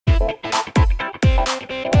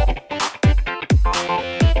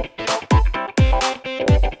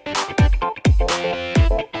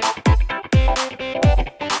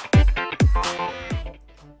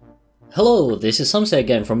Hello, this is Samse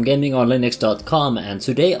again from GamingOnLinux.com, and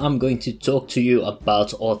today I'm going to talk to you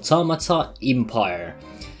about Automata Empire.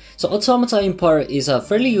 So Automata Empire is a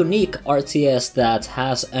fairly unique RTS that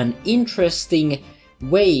has an interesting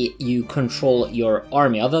way you control your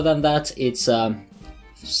army. Other than that, it's a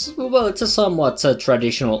somewhat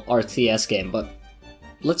traditional RTS game, but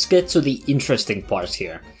let's get to the interesting part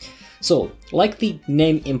here. So, like the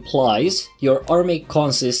name implies, your army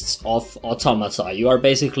consists of automata. You are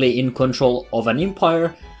basically in control of an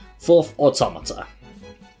empire full of automata.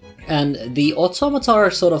 And the automata are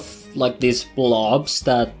sort of like these blobs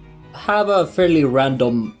that have a fairly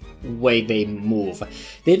random way they move.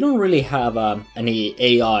 They don't really have any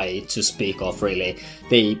AI to speak of, really.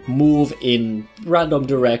 They move in random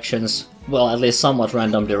directions, well, at least somewhat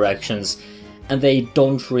random directions, and they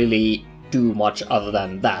don't really do much other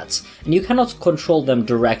than that. And you cannot control them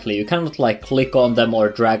directly. You cannot like click on them or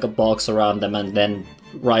drag a box around them and then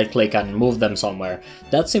right click and move them somewhere.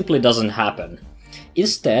 That simply doesn't happen.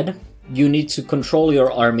 Instead, you need to control your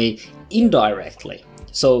army indirectly.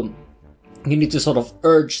 So you need to sort of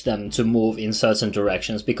urge them to move in certain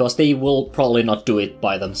directions, because they will probably not do it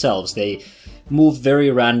by themselves. They move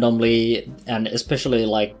very randomly, and especially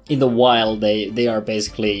like in the wild, they are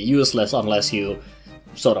basically useless unless you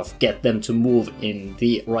sort of get them to move in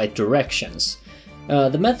the right directions.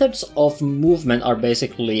 The methods of movement are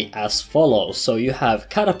basically as follows. So you have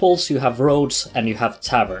catapults, you have roads, and you have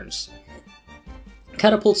taverns.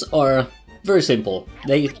 Catapults are very simple.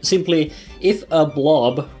 They simply, if a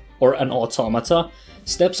blob or an automata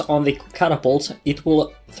steps on the catapult, it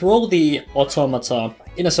will throw the automata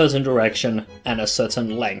in a certain direction and a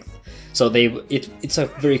certain length. So it's a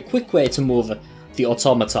very quick way to move the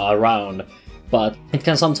automata around, but it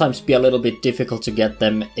can sometimes be a little bit difficult to get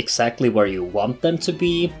them exactly where you want them to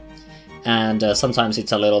be, and sometimes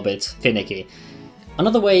it's a little bit finicky.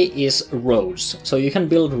 Another way is roads. So you can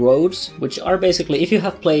build roads, which are basically, if you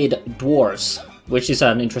have played Dwarves, which is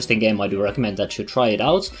an interesting game, I do recommend that you try it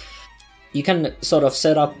out, you can sort of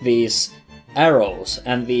set up these arrows,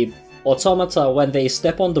 and the automata, when they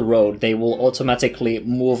step on the road, they will automatically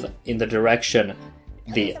move in the direction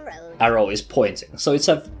the arrow is pointing. So it's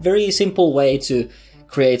a very simple way to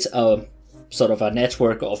create a sort of a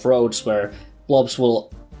network of roads where blobs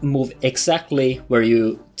will move exactly where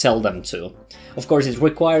you tell them to. Of course, it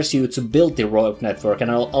requires you to build the road network, and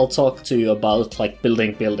I'll talk to you about like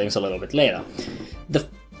building buildings a little bit later. The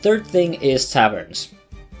third thing is taverns.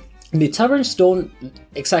 The taverns don't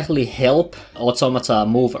exactly help automata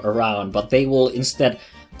move around, but they will instead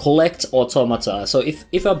collect automata. So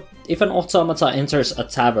if an automata enters a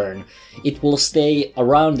tavern, it will stay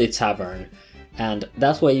around the tavern, and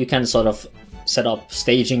that way you can sort of set up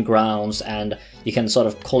staging grounds, and you can sort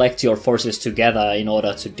of collect your forces together in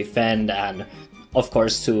order to defend, and of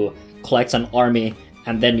course to collect an army,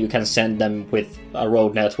 and then you can send them with a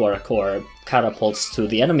road network or catapults to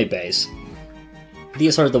the enemy base.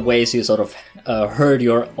 These are the ways you sort of herd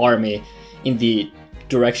your army in the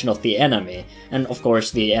direction of the enemy, and of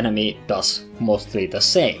course the enemy does mostly the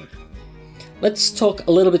same. Let's talk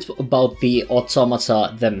a little bit about the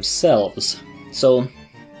automata themselves. So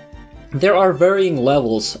there are varying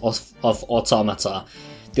levels of automata.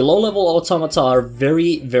 The low-level automata are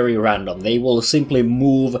very random. They will simply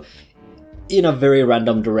move in a very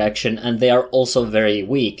random direction, and they are also very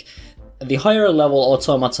weak. The higher level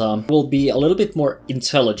automata will be a little bit more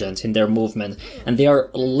intelligent in their movement, and they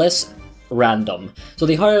are less random. So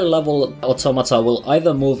the higher level automata will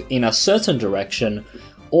either move in a certain direction,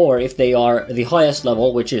 or if they are the highest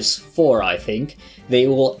level, which is 4 I think, they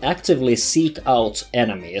will actively seek out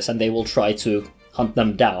enemies and they will try to hunt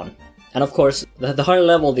them down. And of course, the higher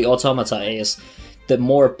level the automata is, the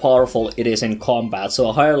more powerful it is in combat. So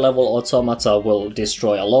a higher level automata will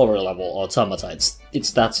destroy a lower level automata.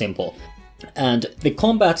 It's that simple. And the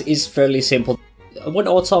combat is fairly simple. When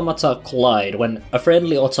automata collide, when a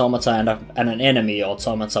friendly automata and an enemy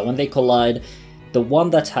automata, when they collide, the one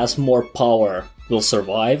that has more power will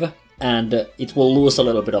survive, and it will lose a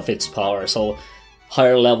little bit of its power. So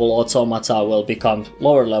higher level automata will become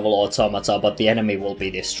lower level automata, but the enemy will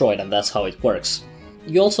be destroyed, and that's how it works.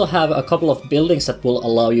 You also have a couple of buildings that will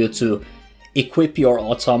allow you to equip your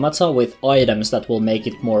automata with items that will make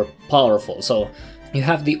it more powerful. So you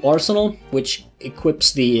have the arsenal, which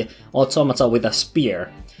equips the automata with a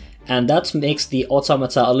spear, and that makes the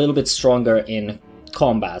automata a little bit stronger in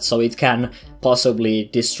combat, so it can possibly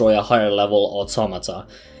destroy a higher level automata.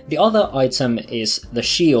 The other item is the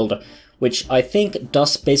shield, which I think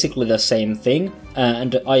does basically the same thing,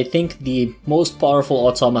 and I think the most powerful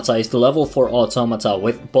automata is the level 4 automata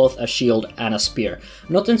with both a shield and a spear.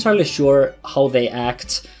 I'm not entirely sure how they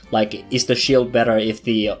act, like is the shield better if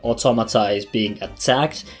the automata is being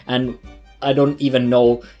attacked, and I don't even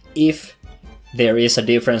know if there is a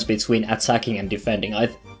difference between attacking and defending.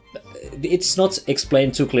 It's not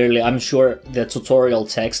explained too clearly. I'm sure the tutorial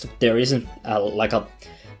text, there isn't like a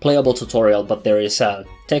playable tutorial, but there is a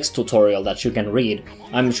text tutorial that you can read.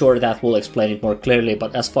 I'm sure that will explain it more clearly,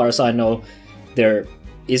 but as far as I know, there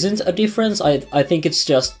isn't a difference. I think it's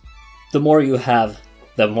just the more you have,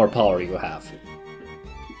 the more power you have.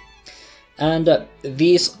 And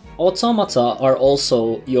these automata are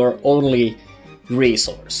also your only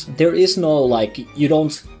resource. There is no, like, you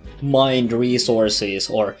don't mine resources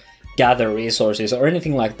or gather resources or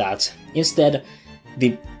anything like that. Instead,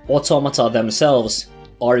 the automata themselves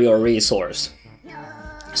are your resource.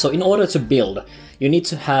 So in order to build, you need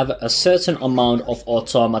to have a certain amount of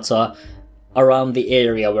automata around the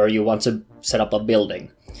area where you want to set up a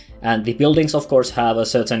building. And the buildings of course have a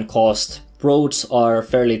certain cost. Roads are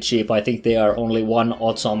fairly cheap. I think they are only 1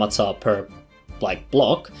 automata per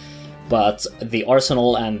block, but the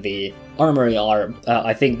arsenal and the armory are,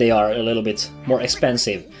 I think they are a little bit more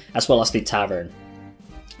expensive, as well as the tavern.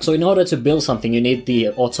 So in order to build something, you need the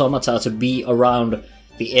automata to be around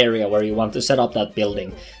the area where you want to set up that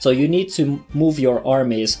building. So you need to move your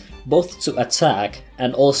armies both to attack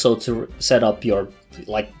and also to set up your,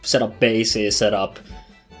 set up bases, set up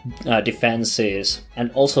defenses,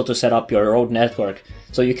 and also to set up your road network.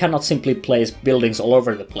 So you cannot simply place buildings all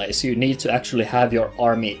over the place. You need to actually have your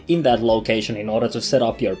army in that location in order to set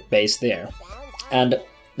up your base there. And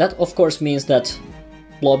that of course means that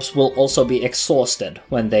blobs will also be exhausted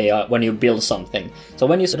when you build something. So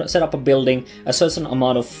when you set up a building, a certain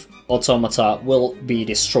amount of automata will be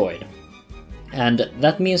destroyed. And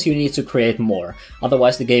that means you need to create more.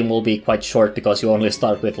 Otherwise the game will be quite short, because you only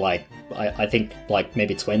start with I think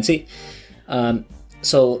maybe 20.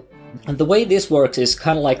 So the way this works is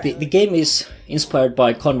kind of like the game is inspired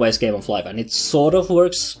by Conway's Game of Life, and it sort of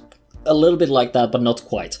works a little bit like that, but not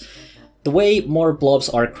quite. The way more blobs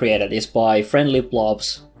are created is by friendly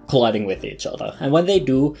blobs colliding with each other. And when they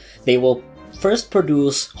do, they will first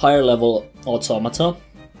produce higher level automata,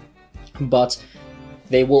 but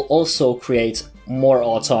they will also create more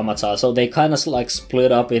automata. So they kind of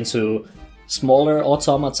split up into smaller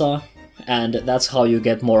automata, and that's how you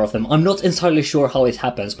get more of them. I'm not entirely sure how it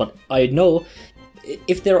happens, but I know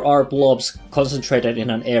if there are blobs concentrated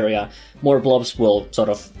in an area, more blobs will sort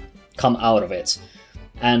of come out of it.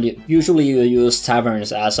 And usually you use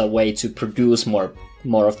taverns as a way to produce more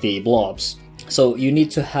of the blobs. So you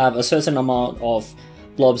need to have a certain amount of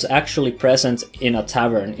blobs actually present in a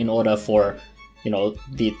tavern in order for,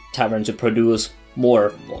 the tavern to produce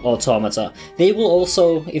more automata. They will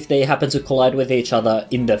also, if they happen to collide with each other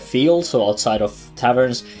in the field, so outside of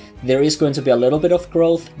taverns, there is going to be a little bit of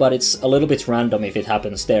growth, but it's a little bit random if it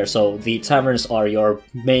happens there. So the taverns are your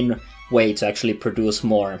main way to actually produce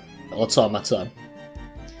more automata.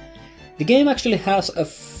 The game actually has a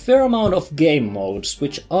fair amount of game modes,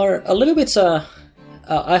 which are a little bit...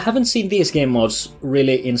 I haven't seen these game modes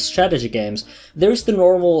really in strategy games. There is the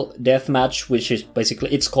normal deathmatch, which is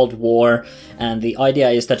basically, it's called War, and the idea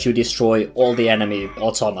is that you destroy all the enemy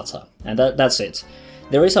automata, and that's it.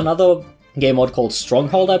 There is another game mode called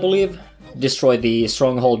Stronghold, I believe. Destroy the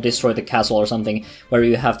stronghold, destroy the castle or something, where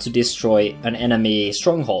you have to destroy an enemy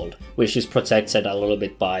stronghold, which is protected a little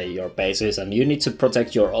bit by your bases, and you need to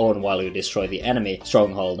protect your own while you destroy the enemy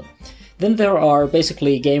stronghold. Then there are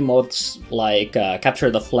basically game modes like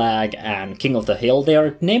Capture the Flag and King of the Hill. They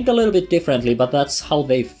are named a little bit differently, but that's how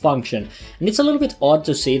they function. And it's a little bit odd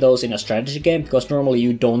to see those in a strategy game, because normally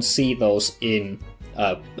you don't see those in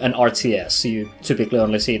an RTS. You typically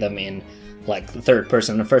only see them in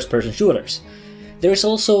third-person and first-person shooters. There is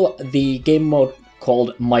also the game mode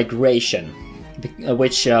called Migration,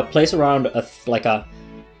 which plays around a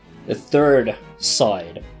third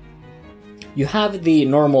side. You have the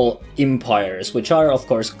normal empires, which are of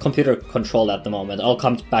course computer controlled at the moment. I'll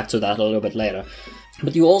come back to that a little bit later.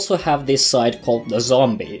 But you also have this side called the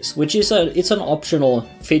zombies, which is it's an optional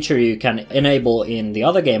feature you can enable in the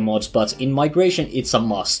other game modes, but in Migration it's a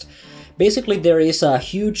must. Basically there is a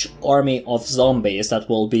huge army of zombies that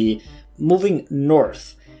will be moving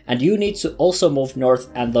north, and you need to also move north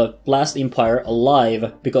and the last empire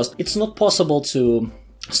alive, because it's not possible to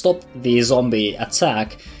stop the zombie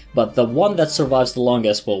attack, but the one that survives the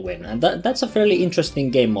longest will win, and that's a fairly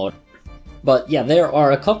interesting game mode. But yeah, there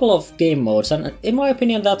are a couple of game modes, and in my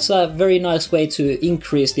opinion that's a very nice way to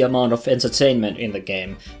increase the amount of entertainment in the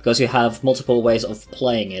game, because you have multiple ways of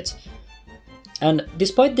playing it. And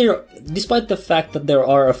despite the fact that there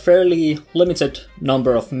are a fairly limited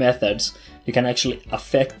number of methods you can actually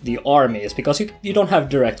affect the armies, because you don't have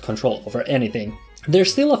direct control over anything,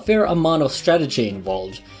 there's still a fair amount of strategy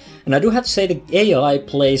involved. And I do have to say the AI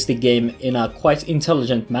plays the game in a quite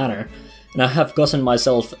intelligent manner, and I have gotten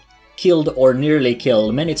myself killed or nearly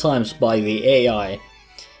killed many times by the AI,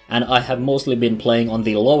 and I have mostly been playing on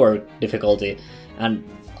the lower difficulty, and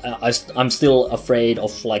I'm still afraid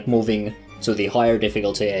of like moving to the higher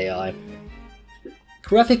difficulty AI.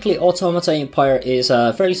 Graphically, Automata Empire is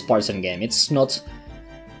a fairly Spartan game. It's not...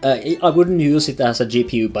 I wouldn't use it as a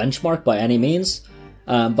GPU benchmark by any means,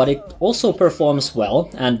 but it also performs well,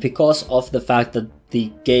 and because of the fact that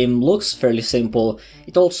the game looks fairly simple,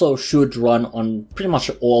 it also should run on pretty much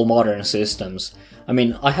all modern systems. I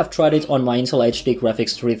mean, I have tried it on my Intel HD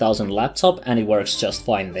Graphics 3000 laptop and it works just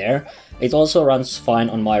fine there. It also runs fine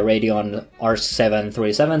on my Radeon R7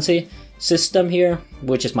 370 system here,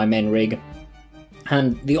 which is my main rig.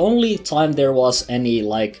 And the only time there was any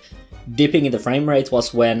like dipping in the frame rate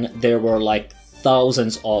was when there were like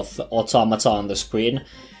thousands of automata on the screen,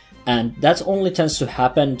 and that only tends to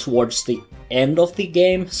happen towards the end of the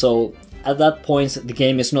game, so at that point the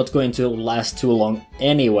game is not going to last too long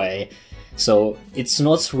anyway, so it's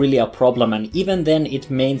not really a problem. And even then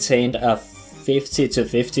it maintained a 50 to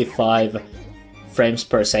 55 frames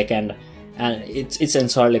per second, and it's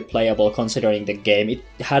entirely playable considering the game. It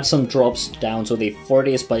had some drops down to the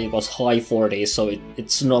 40s, but it was high 40s, so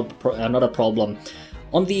it's not a problem.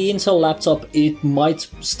 On the Intel laptop it might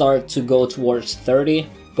start to go towards 30,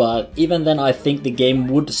 but even then I think the game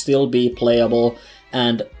would still be playable,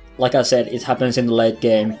 and like I said, it happens in the late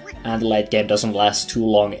game, and the late game doesn't last too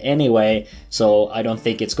long anyway, so I don't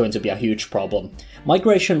think it's going to be a huge problem.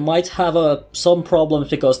 Migration might have some problems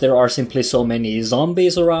because there are simply so many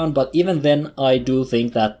zombies around, but even then I do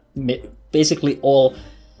think that basically all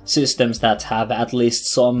systems that have at least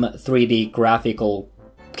some 3D graphical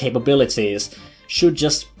capabilities should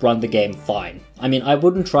just run the game fine. I mean, I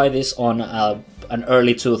wouldn't try this on an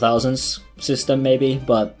early 2000s system maybe,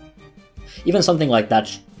 but even something like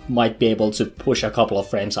that might be able to push a couple of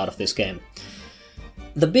frames out of this game.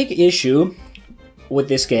 The big issue with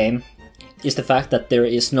this game is the fact that there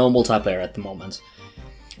is no multiplayer at the moment.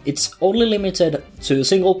 It's only limited to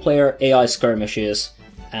single-player AI skirmishes,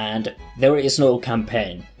 and there is no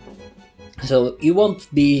campaign. So you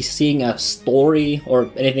won't be seeing a story or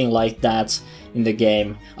anything like that in the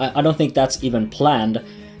game. I don't think that's even planned.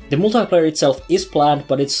 The multiplayer itself is planned,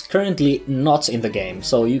 but it's currently not in the game,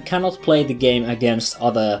 so you cannot play the game against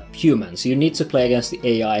other humans. You need to play against the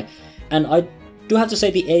AI, and I do have to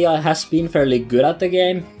say the AI has been fairly good at the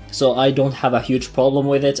game, so I don't have a huge problem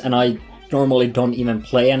with it, and I normally don't even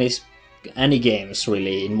play any games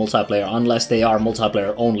really in multiplayer, unless they are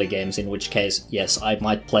multiplayer only games, in which case, yes, I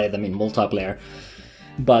might play them in multiplayer.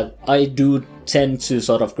 But I do tend to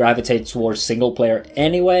sort of gravitate towards single player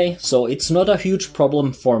anyway, so it's not a huge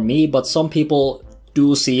problem for me, but some people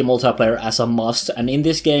do see multiplayer as a must, and in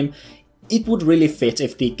this game it would really fit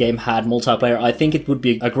if the game had multiplayer. I think it would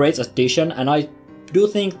be a great addition, and I do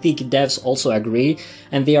think the devs also agree,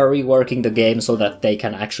 and they are reworking the game so that they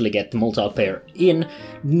can actually get the multiplayer in.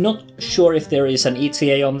 Not sure if there is an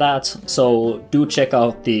ETA on that, so do check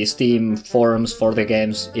out the Steam forums for the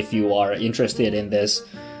games if you are interested in this.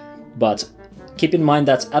 But keep in mind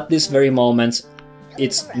that at this very moment,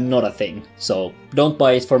 it's not a thing, so don't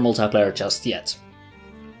buy it for multiplayer just yet.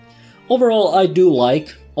 Overall, I do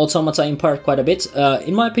like Automata Empire quite a bit.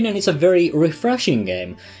 In my opinion, it's a very refreshing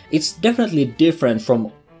game. It's definitely different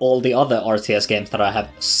from all the other RTS games that I have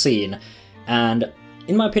seen, and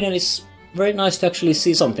in my opinion it's very nice to actually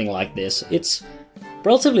see something like this. It's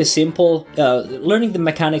relatively simple. Learning the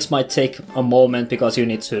mechanics might take a moment because you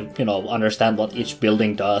need to, understand what each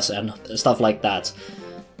building does and stuff like that.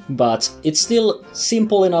 But it's still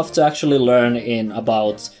simple enough to actually learn in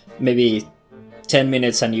about maybe 10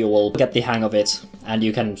 minutes, and you will get the hang of it, and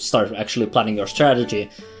you can start actually planning your strategy.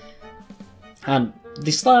 And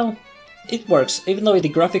the style, it works. Even though the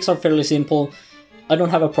graphics are fairly simple, I don't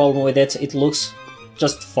have a problem with it. It looks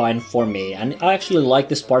just fine for me, and I actually like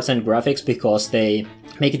the Spartan graphics because they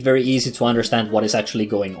make it very easy to understand what is actually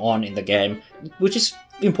going on in the game, which is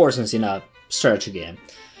important in a strategy game.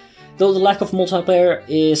 Though the lack of multiplayer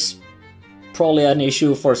is probably an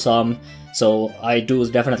issue for some, so I do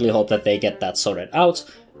definitely hope that they get that sorted out,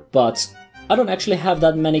 but I don't actually have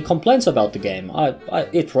that many complaints about the game.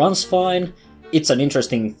 It runs fine, it's an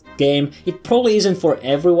interesting game. It probably isn't for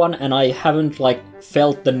everyone, and I haven't like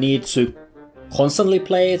felt the need to constantly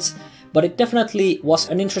play it, but it definitely was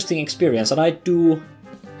an interesting experience, and I do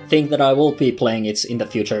think that I will be playing it in the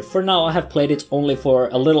future. For now, I have played it only for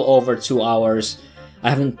a little over 2 hours. I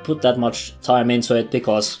haven't put that much time into it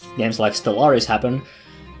because games like Stellaris happen,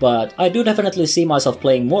 but I do definitely see myself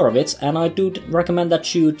playing more of it, and I do recommend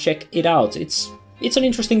that you check it out. It's an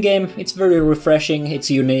interesting game, it's very refreshing,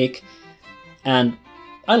 it's unique, and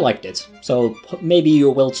I liked it, so maybe you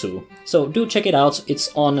will too. So do check it out,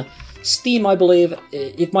 it's on Steam, I believe.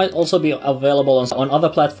 It might also be available on other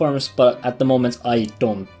platforms, but at the moment I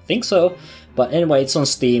don't think so. But anyway, it's on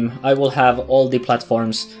Steam. I will have all the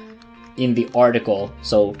platforms in the article,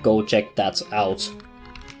 so go check that out.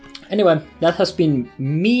 Anyway, that has been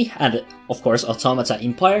me and, of course, Automata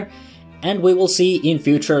Empire, and we will see in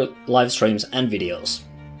future live streams and videos.